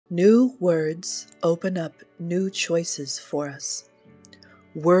New words open up new choices for us.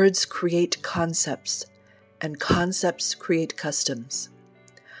 Words create concepts, and concepts create customs.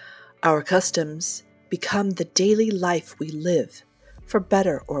 Our customs become the daily life we live, for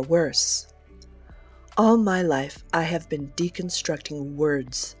better or worse. All my life, I have been deconstructing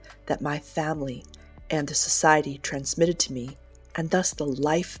words that my family and the society transmitted to me, and thus the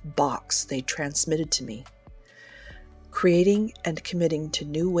life box they transmitted to me. Creating and committing to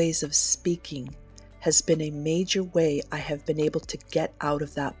new ways of speaking has been a major way I have been able to get out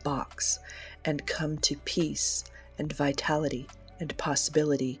of that box and come to peace and vitality and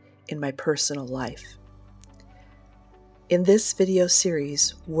possibility in my personal life. In this video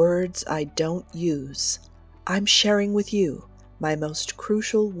series, Words I Don't Use, I'm sharing with you my most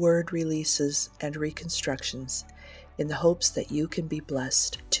crucial word releases and reconstructions in the hopes that you can be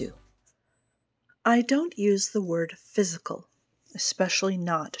blessed too. I don't use the word physical, especially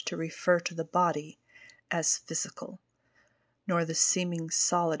not to refer to the body as physical, nor the seeming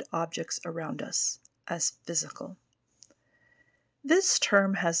solid objects around us as physical. This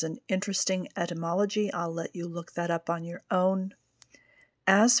term has an interesting etymology. I'll let you look that up on your own.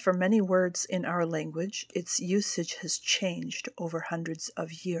 As for many words in our language, its usage has changed over hundreds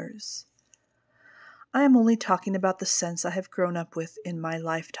of years. I am only talking about the sense I have grown up with in my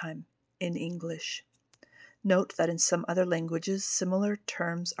lifetime in English. Note that in some other languages, similar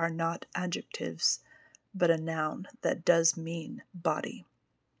terms are not adjectives, but a noun that does mean body.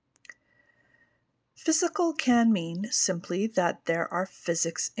 Physical can mean simply that there are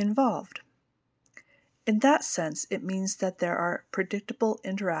physics involved. In that sense, it means that there are predictable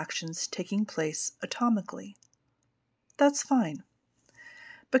interactions taking place atomically. That's fine.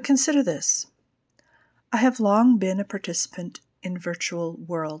 But consider this. I have long been a participant in virtual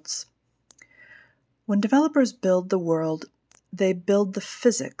worlds. When developers build the world, they build the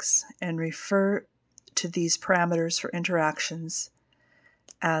physics and refer to these parameters for interactions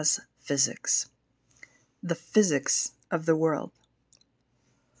as physics. The physics of the world.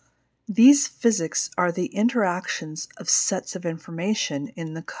 These physics are the interactions of sets of information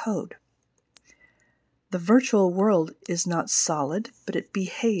in the code. The virtual world is not solid, but it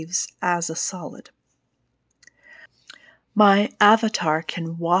behaves as a solid. My avatar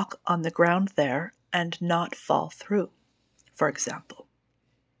can walk on the ground there and not fall through, for example.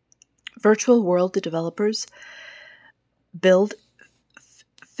 Virtual world developers build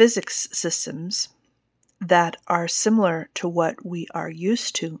physics systems that are similar to what we are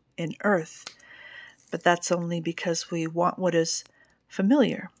used to in Earth, but that's only because we want what is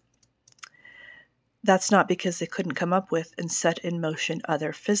familiar. That's not because they couldn't come up with and set in motion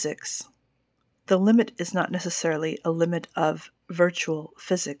other physics. The limit is not necessarily a limit of virtual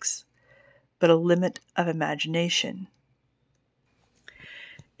physics, but a limit of imagination.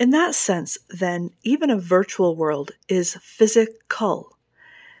 In that sense, then, even a virtual world is physical.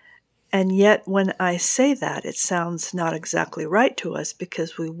 And yet, when I say that, it sounds not exactly right to us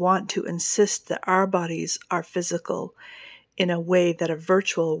because we want to insist that our bodies are physical in a way that a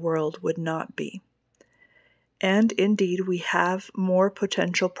virtual world would not be. And indeed, we have more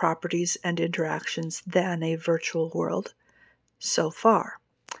potential properties and interactions than a virtual world so far.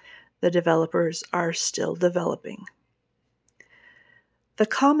 The developers are still developing. The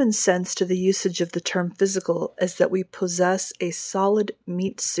common sense to the usage of the term physical is that we possess a solid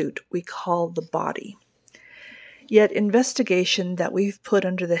meat suit we call the body. Yet investigation that we've put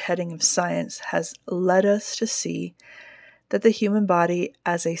under the heading of science has led us to see that the human body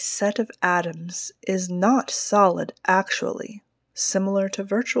as a set of atoms is not solid actually, similar to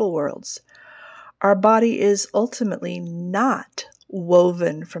virtual worlds. Our body is ultimately not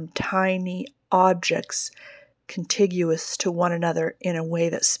woven from tiny objects contiguous to one another in a way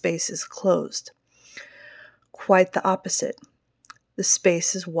that space is closed. Quite the opposite. The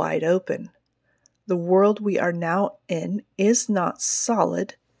space is wide open. The world we are now in is not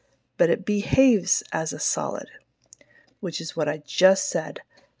solid, but it behaves as a solid, which is what I just said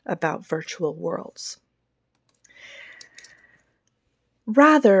about virtual worlds.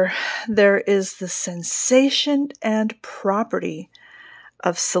 Rather, there is the sensation and property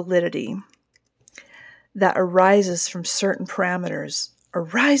of solidity that arises from certain parameters,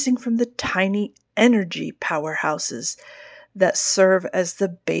 arising from the tiny energy powerhouses that serve as the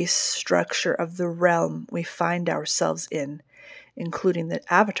base structure of the realm we find ourselves in, including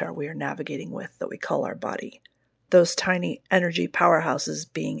the avatar we are navigating with that we call our body, those tiny energy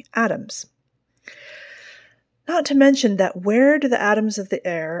powerhouses being atoms. Not to mention that where do the atoms of the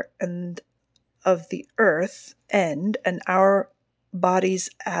air and of the earth end and our body's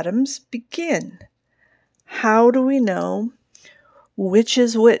atoms begin? How do we know which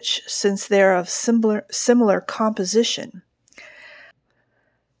is which, since they are of similar composition?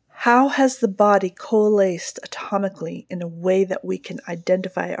 How has the body coalesced atomically in a way that we can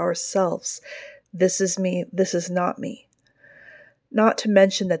identify ourselves? This is me, this is not me. Not to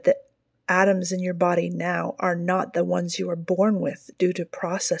mention that the atoms in your body now are not the ones you were born with due to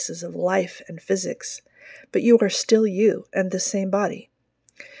processes of life and physics, but you are still you and the same body.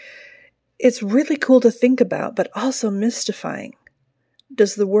 It's really cool to think about, but also mystifying.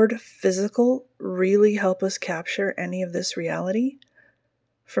 Does the word physical really help us capture any of this reality?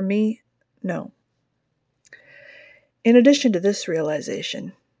 For me, no. In addition to this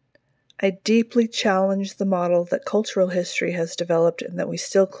realization, I deeply challenge the model that cultural history has developed and that we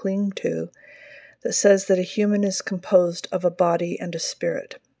still cling to, that says that a human is composed of a body and a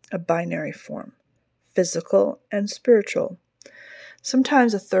spirit, a binary form, physical and spiritual.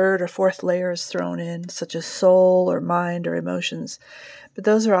 Sometimes a third or fourth layer is thrown in, such as soul or mind or emotions, but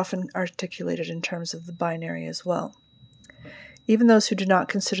those are often articulated in terms of the binary as well. Even those who do not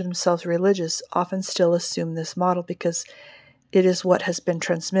consider themselves religious often still assume this model because it is what has been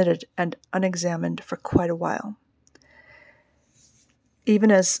transmitted and unexamined for quite a while.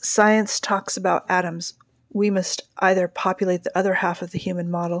 Even as science talks about atoms, we must either populate the other half of the human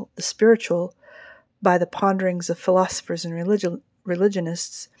model, the spiritual, by the ponderings of philosophers and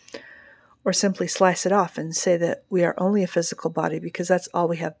religionists, or simply slice it off and say that we are only a physical body because that's all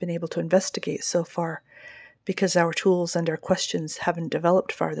we have been able to investigate so far, because our tools and our questions haven't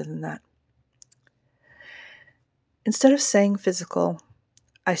developed farther than that. Instead of saying physical,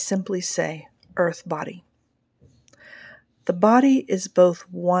 I simply say earth body. The body is both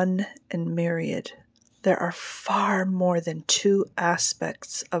one and myriad. There are far more than two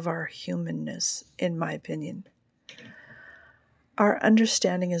aspects of our humanness, in my opinion. Our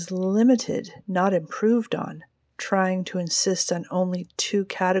understanding is limited, not improved on, trying to insist on only two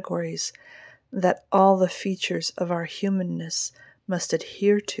categories that all the features of our humanness must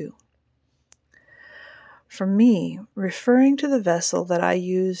adhere to. For me, referring to the vessel that I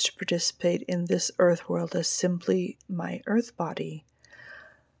use to participate in this earth world as simply my earth body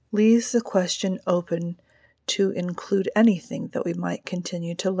leaves the question open to include anything that we might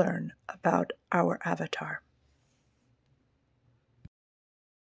continue to learn about our avatar.